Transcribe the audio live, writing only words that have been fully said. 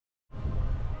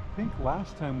think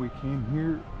last time we came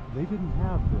here, they didn't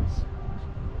have this.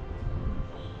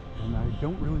 And I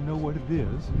don't really know what it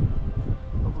is,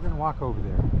 but we're going to walk over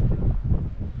there.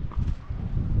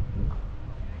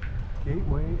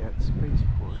 Gateway at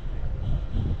Spaceport.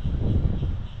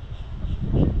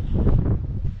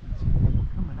 See people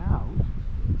coming out.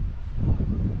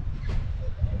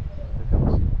 I don't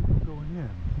see people going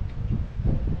in.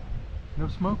 No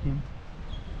smoking.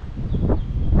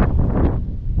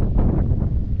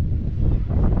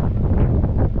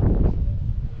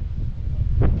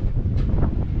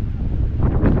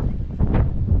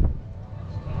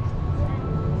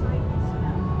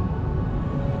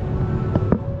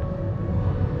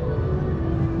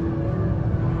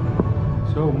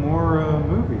 So more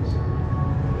movies.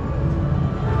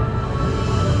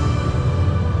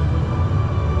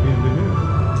 Bienvenue.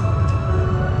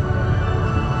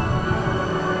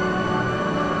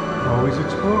 Always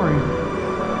exploring.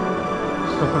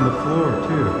 Stuff on the floor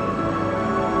too.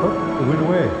 Oh, it went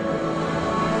away.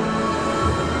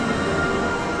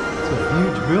 It's a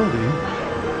huge building.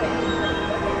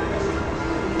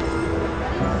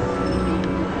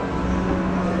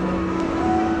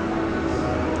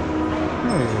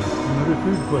 Another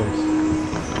food place.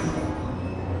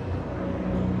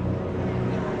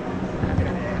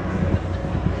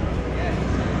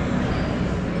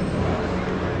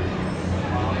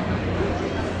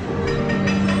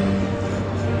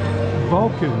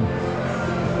 Vulcan.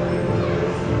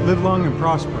 Live long and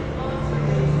prosper.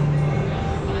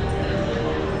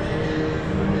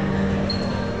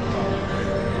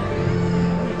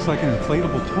 Looks like an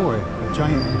inflatable toy, a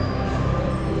giant.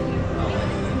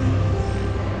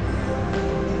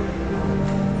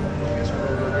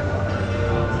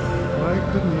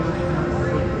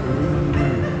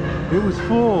 It was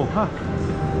full, huh?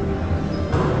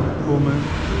 Full moon.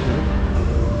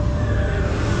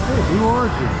 Hey, Blue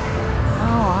Origin.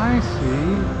 Oh, I see.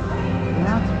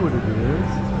 That's what it is.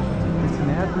 It's an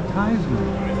advertisement.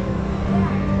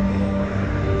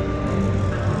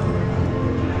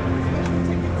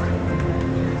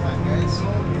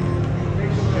 I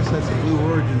guess that's a Blue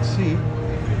Origin seat.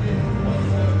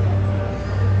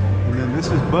 And then this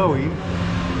is Boeing.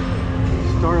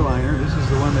 Starliner. This is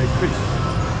the one they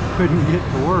couldn't get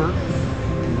to work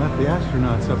and left the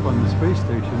astronauts up on the space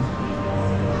station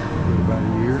for about a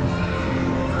year.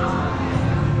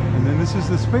 And then this is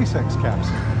the SpaceX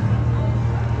capsule.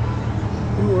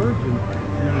 Blue Origin.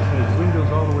 Notice there's windows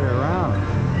all the way around.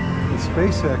 The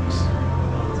SpaceX,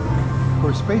 of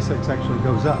course, SpaceX actually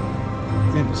goes up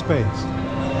into space,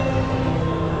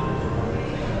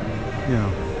 you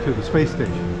know, to the space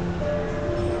station.